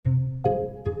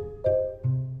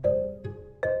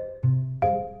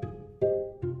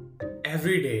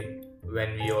Every day,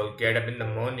 when we all get up in the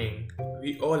morning,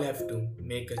 we all have to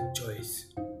make a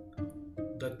choice.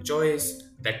 The choice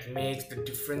that makes the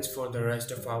difference for the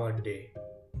rest of our day.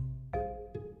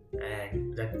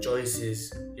 And that choice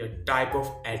is your type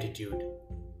of attitude.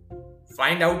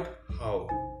 Find out how.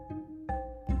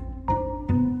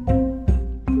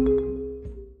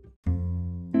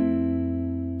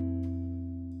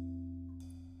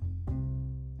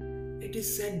 It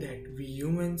is said that we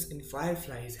humans and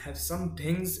fireflies have some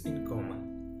things in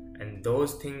common, and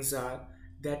those things are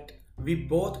that we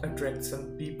both attract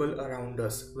some people around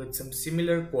us with some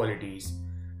similar qualities,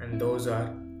 and those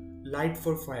are light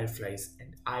for fireflies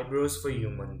and eyebrows for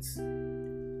humans.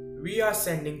 We are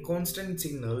sending constant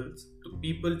signals to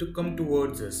people to come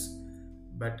towards us,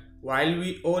 but while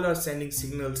we all are sending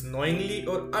signals knowingly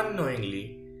or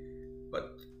unknowingly,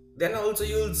 but then also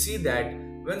you'll see that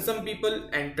when some people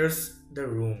enters the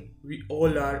room, we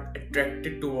all are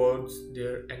attracted towards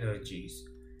their energies.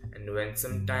 And when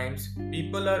sometimes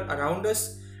people are around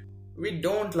us, we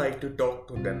don't like to talk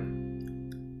to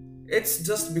them. It's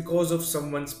just because of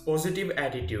someone's positive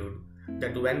attitude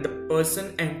that when the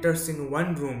person enters in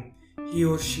one room, he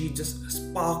or she just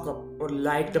spark up or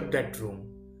light up that room.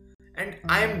 And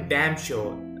I am damn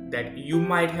sure that you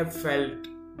might have felt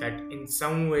that in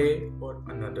some way or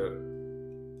another.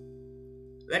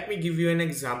 Let me give you an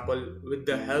example with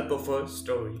the help of a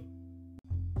story.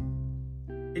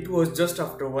 It was just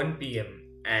after 1 p.m.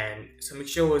 and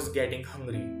Samiksha was getting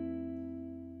hungry.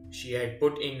 She had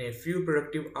put in a few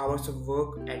productive hours of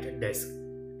work at her desk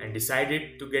and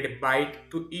decided to get a bite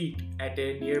to eat at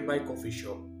a nearby coffee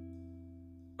shop.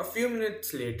 A few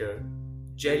minutes later,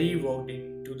 Jerry walked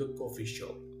into the coffee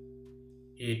shop.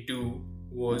 He too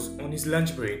was on his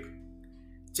lunch break.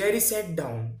 Jerry sat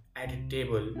down at a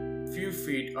table few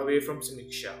feet away from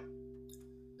Samiksha.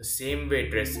 The same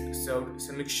waitress served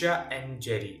Samiksha and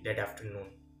Jerry that afternoon.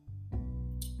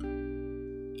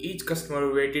 Each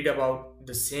customer waited about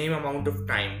the same amount of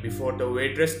time before the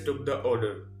waitress took the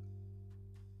order.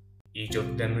 Each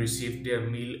of them received their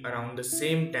meal around the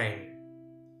same time.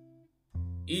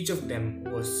 Each of them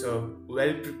was served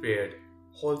well prepared,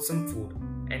 wholesome food,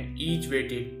 and each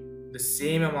waited the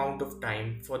same amount of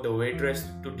time for the waitress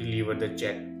to deliver the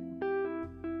check.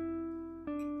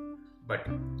 But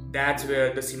that's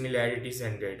where the similarities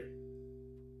ended.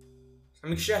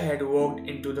 Samiksha had walked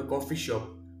into the coffee shop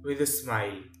with a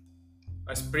smile,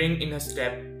 a spring in her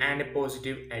step, and a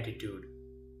positive attitude.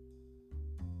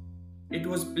 It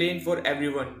was plain for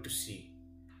everyone to see.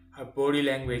 Her body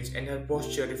language and her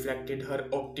posture reflected her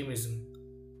optimism.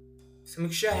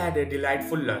 Samiksha had a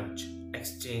delightful lunch,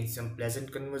 exchanged some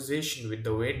pleasant conversation with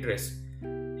the waitress,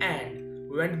 and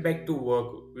went back to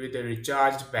work with a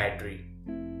recharged battery.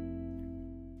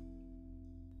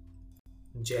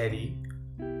 Jerry,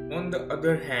 on the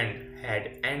other hand,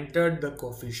 had entered the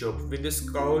coffee shop with a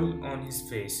scowl on his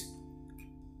face.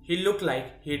 He looked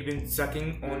like he'd been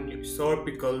sucking on sour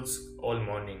pickles all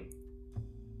morning.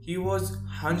 He was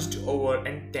hunched over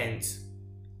and tense.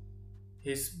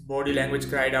 His body language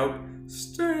cried out,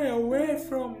 "Stay away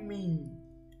from me!"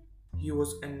 He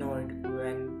was annoyed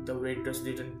when the waitress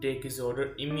didn't take his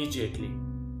order immediately.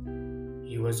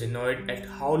 He was annoyed at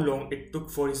how long it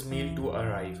took for his meal to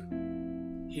arrive.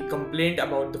 He complained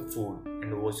about the food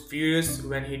and was furious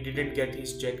when he didn't get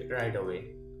his check right away.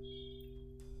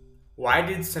 Why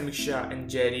did Samiksha and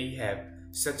Jerry have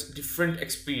such different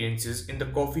experiences in the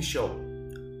coffee shop?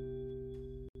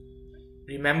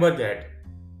 Remember that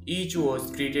each was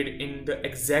treated in the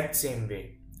exact same way.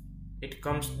 It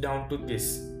comes down to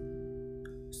this.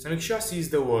 Samiksha sees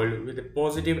the world with a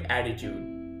positive attitude.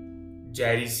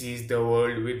 Jerry sees the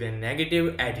world with a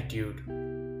negative attitude.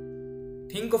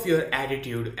 Think of your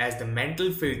attitude as the mental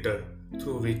filter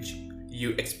through which you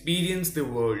experience the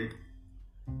world.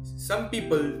 Some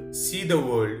people see the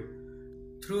world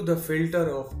through the filter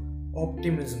of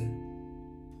optimism,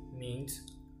 means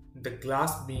the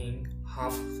glass being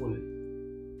half full,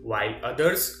 while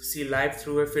others see life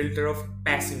through a filter of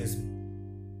pessimism,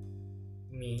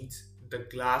 means the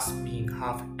glass being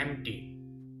half empty.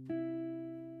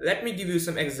 Let me give you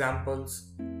some examples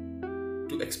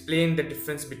to explain the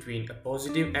difference between a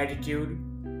positive attitude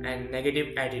and negative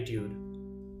attitude.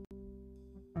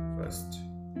 First,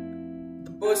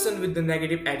 the person with the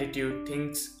negative attitude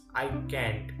thinks "I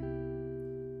can't,"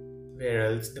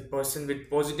 whereas the person with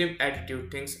positive attitude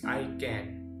thinks "I can."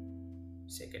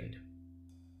 Second,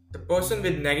 the person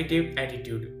with negative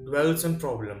attitude dwells on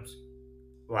problems,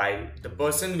 while the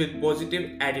person with positive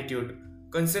attitude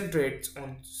concentrates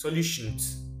on solutions.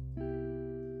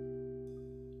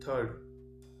 Third,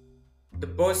 The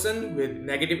person with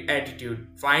negative attitude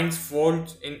finds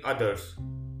faults in others,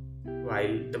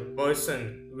 while the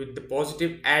person with the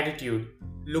positive attitude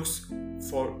looks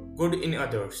for good in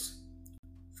others.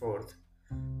 Fourth,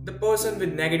 the person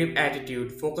with negative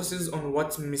attitude focuses on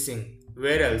what's missing,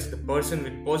 whereas the person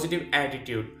with positive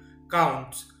attitude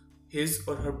counts his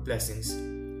or her blessings.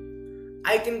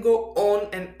 I can go on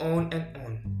and on and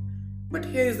on. But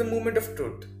here is the moment of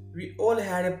truth. We all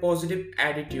had a positive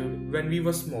attitude when we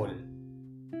were small.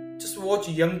 Just watch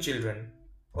young children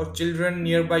or children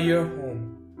nearby your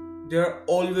home. They are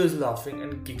always laughing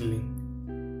and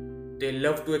giggling. They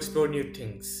love to explore new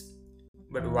things.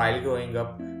 But while growing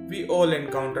up, we all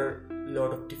encounter a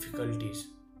lot of difficulties,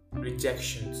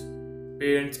 rejections,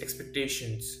 parents'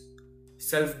 expectations,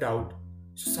 self-doubt,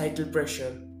 societal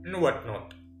pressure, and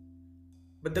whatnot.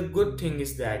 But the good thing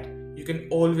is that you can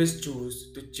always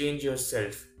choose to change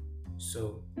yourself.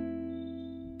 So,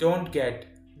 don't get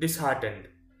disheartened.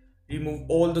 Remove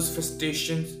all those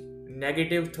frustrations,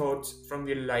 negative thoughts from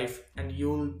your life, and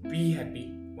you'll be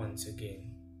happy once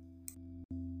again.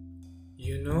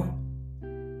 You know,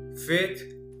 faith,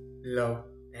 love,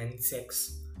 and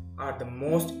sex are the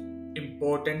most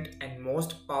important and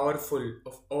most powerful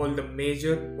of all the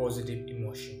major positive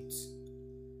emotions.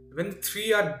 When the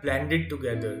three are blended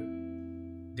together,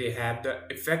 they have the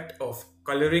effect of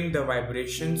coloring the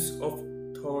vibrations of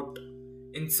thought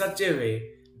in such a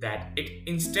way that it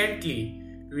instantly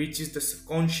reaches the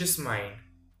subconscious mind,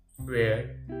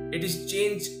 where it is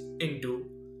changed into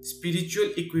spiritual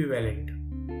equivalent,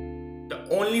 the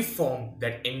only form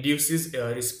that induces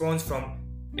a response from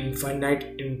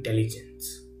infinite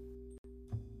intelligence.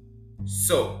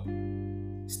 So,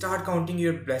 start counting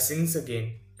your blessings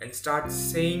again and start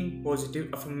saying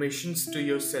positive affirmations to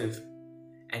yourself,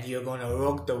 and you're gonna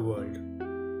rock the world.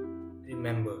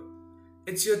 Remember,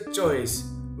 it's your choice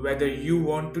whether you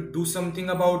want to do something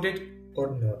about it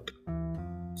or not.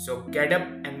 So get up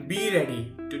and be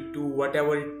ready to do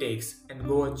whatever it takes and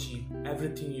go achieve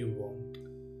everything you want.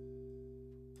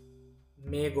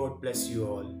 May God bless you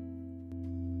all.